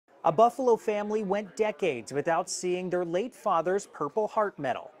A Buffalo family went decades without seeing their late father's Purple Heart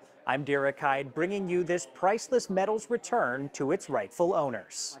medal. I'm Derek Hyde, bringing you this priceless medal's return to its rightful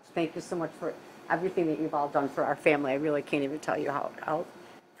owners. Thank you so much for everything that you've all done for our family. I really can't even tell you how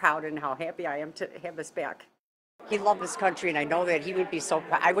proud and how happy I am to have this back. He loved this country, and I know that he would be so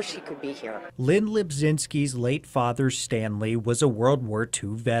proud. I wish he could be here. Lynn Libzinski's late father, Stanley, was a World War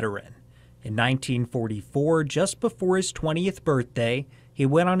II veteran. In 1944, just before his 20th birthday, he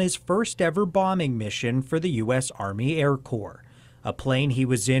went on his first ever bombing mission for the U.S. Army Air Corps. A plane he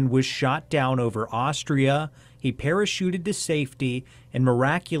was in was shot down over Austria. He parachuted to safety and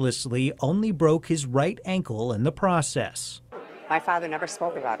miraculously only broke his right ankle in the process. My father never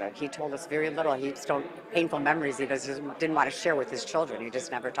spoke about it. He told us very little. He still painful memories he didn't want to share with his children. He just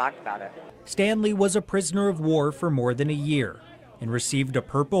never talked about it. Stanley was a prisoner of war for more than a year and received a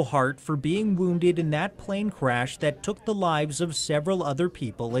Purple Heart for being wounded in that plane crash that took the lives of several other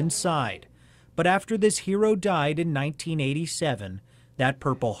people inside. But after this hero died in 1987, that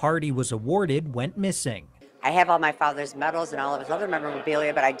Purple Heart he was awarded went missing. I have all my father's medals and all of his other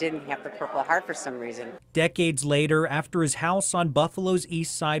memorabilia, but I didn't have the Purple Heart for some reason. Decades later, after his house on Buffalo's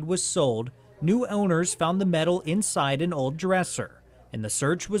east side was sold, new owners found the medal inside an old dresser, and the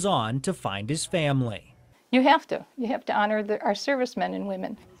search was on to find his family. You have to honor our servicemen and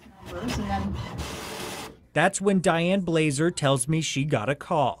women. That's when Diane Blazer tells me she got a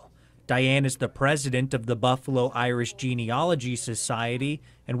call. Diane is the president of the Buffalo Irish Genealogy Society,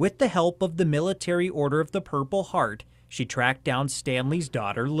 and with the help of the Military Order of the Purple Heart, she tracked down Stanley's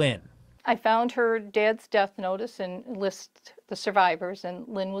daughter, Lynn. I found her dad's death notice and list the survivors, and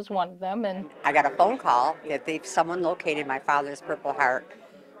Lynn was one of them. And I got a phone call that someone located my father's Purple Heart.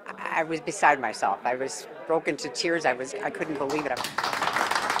 I was beside myself. I was broken to tears. I couldn't believe it.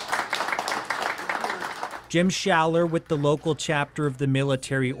 Jim Schaller with the local chapter of the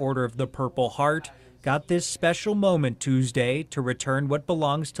Military Order of the Purple Heart got this special moment Tuesday to return what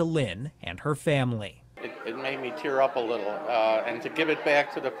belongs to Lynn and her family. It made me tear up a little, and to give it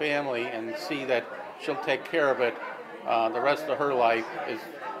back to the family and see that she'll take care of it the rest of her life is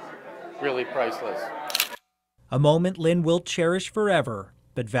really priceless. A moment Lynn will cherish forever,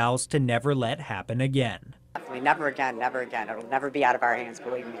 but vows to never let happen again. Definitely never again, never again. It'll never be out of our hands,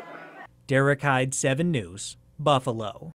 believe me. Derek Hyde, 7 News, Buffalo.